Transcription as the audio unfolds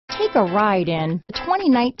Take a ride in the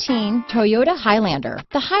 2019 Toyota Highlander.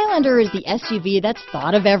 The Highlander is the SUV that's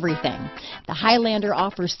thought of everything. The Highlander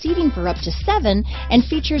offers seating for up to 7 and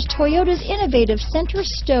features Toyota's innovative center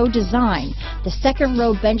stow design. The second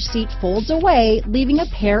row bench seat folds away, leaving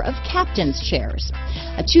a pair of captain's chairs.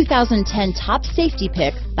 A 2010 top safety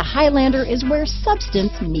pick, the Highlander is where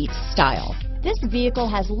substance meets style. This vehicle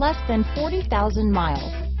has less than 40,000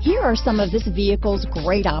 miles. Here are some of this vehicle's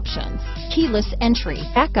great options: keyless entry,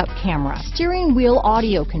 backup camera, steering wheel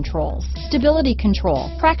audio controls, stability control,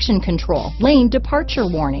 traction control, lane departure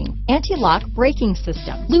warning, anti-lock braking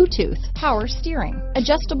system, Bluetooth, power steering,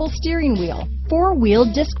 adjustable steering wheel,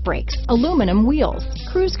 4-wheel disc brakes, aluminum wheels,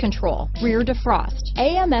 cruise control, rear defrost,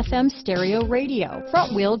 AM/FM stereo radio,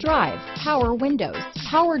 front wheel drive, power windows,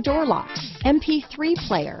 power door locks, MP3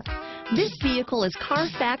 player. This vehicle is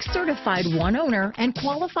Carfax certified one owner and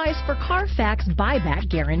qualifies for Carfax buyback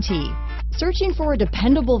guarantee. Searching for a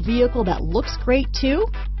dependable vehicle that looks great too?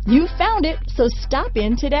 You found it, so stop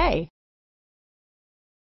in today.